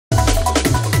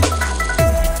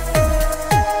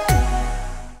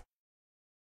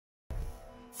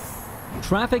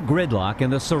traffic gridlock in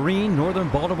the serene northern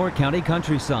Baltimore County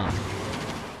countryside.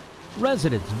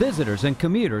 Residents, visitors, and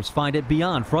commuters find it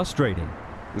beyond frustrating.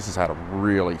 This has had a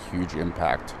really huge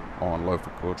impact on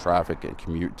local traffic and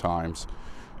commute times.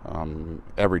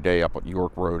 Every day up at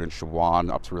York Road and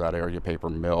Shawan, up through that area, Paper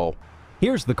Mill.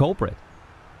 Here's the culprit.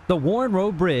 The Warren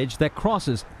Road Bridge that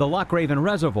crosses the Loch Raven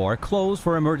Reservoir closed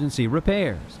for emergency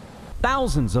repairs.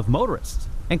 Thousands of motorists,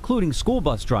 including school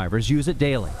bus drivers, use it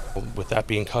daily. With that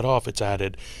being cut off, it's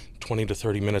added 20 to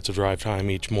 30 minutes of drive time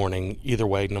each morning. Either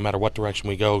way, no matter what direction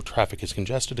we go, traffic is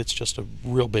congested. It's just a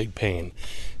real big pain,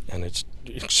 and it's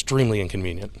extremely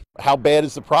inconvenient. How bad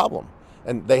is the problem?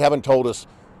 And they haven't told us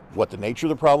what the nature of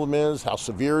the problem is, how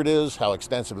severe it is, how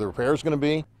extensive the repair is going to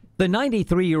be. The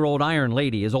 93-year-old Iron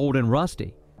Lady is old and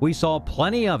rusty. We saw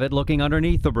plenty of it looking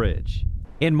underneath the bridge.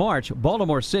 In March,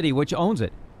 Baltimore City, which owns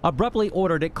it, abruptly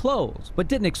ordered it closed, but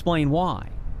didn't explain why.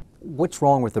 What's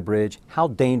wrong with the bridge? How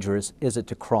dangerous is it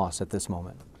to cross at this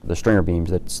moment? The stringer beams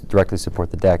that directly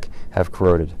support the deck have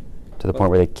corroded to the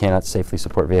point where they cannot safely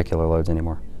support vehicular loads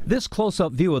anymore. This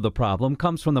close-up view of the problem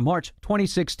comes from the March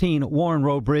 2016 Warren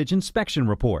Road Bridge inspection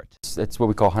report. It's what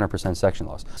we call 100% section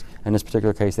loss. In this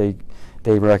particular case,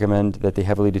 they recommend that the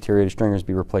heavily deteriorated stringers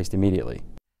be replaced immediately.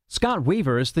 Scott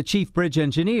Weaver is the chief bridge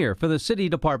engineer for the City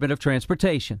Department of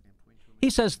Transportation. He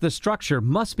says the structure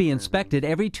must be inspected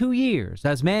every 2 years,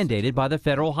 as mandated by the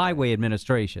Federal Highway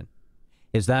Administration.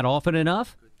 Is that often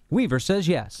enough? Weaver says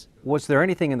yes. Was there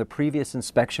anything in the previous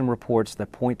inspection reports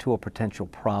that point to a potential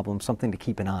problem, something to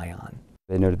keep an eye on?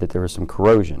 They noted that there was some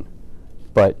corrosion,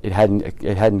 but it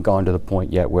hadn't gone to the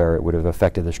point yet where it would have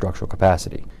affected the structural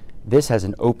capacity. This has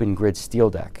an open grid steel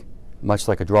deck, much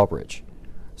like a drawbridge.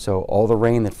 So all the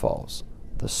rain that falls,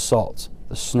 the salt,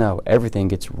 the snow, everything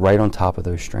gets right on top of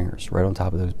those stringers, right on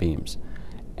top of those beams,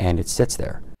 and it sits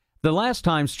there. The last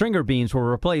time stringer beams were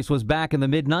replaced was back in the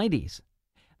mid-90s.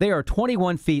 They are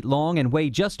 21 feet long and weigh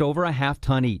just over a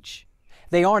half-ton each.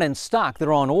 They aren't in stock,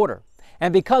 they're on order.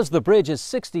 And because the bridge is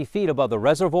 60 feet above the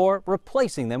reservoir,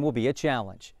 replacing them will be a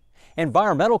challenge.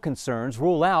 Environmental concerns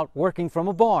rule out working from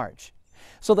a barge.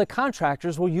 So the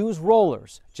contractors will use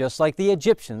rollers, just like the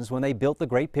Egyptians when they built the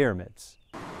Great Pyramids.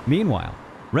 Meanwhile,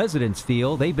 residents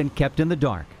feel they've been kept in the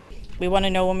dark. We want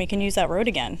to know when we can use that road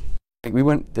again. We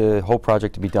want the whole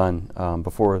project to be done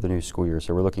before the new school year,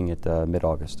 so we're looking at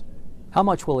mid-August. How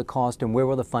much will it cost and where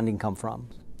will the funding come from?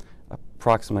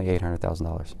 Approximately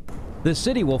 $800,000. The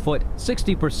city will foot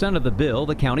 60% of the bill,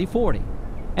 the county 40%.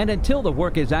 And until the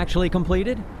work is actually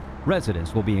completed,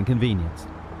 residents will be inconvenienced.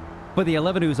 For the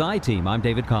 11 News I-Team, I'm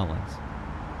David Collins.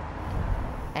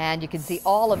 And you can see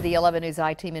all of the 11 News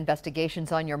I-Team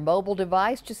investigations on your mobile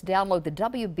device. Just download the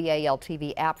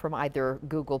WBAL-TV app from either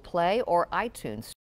Google Play or iTunes.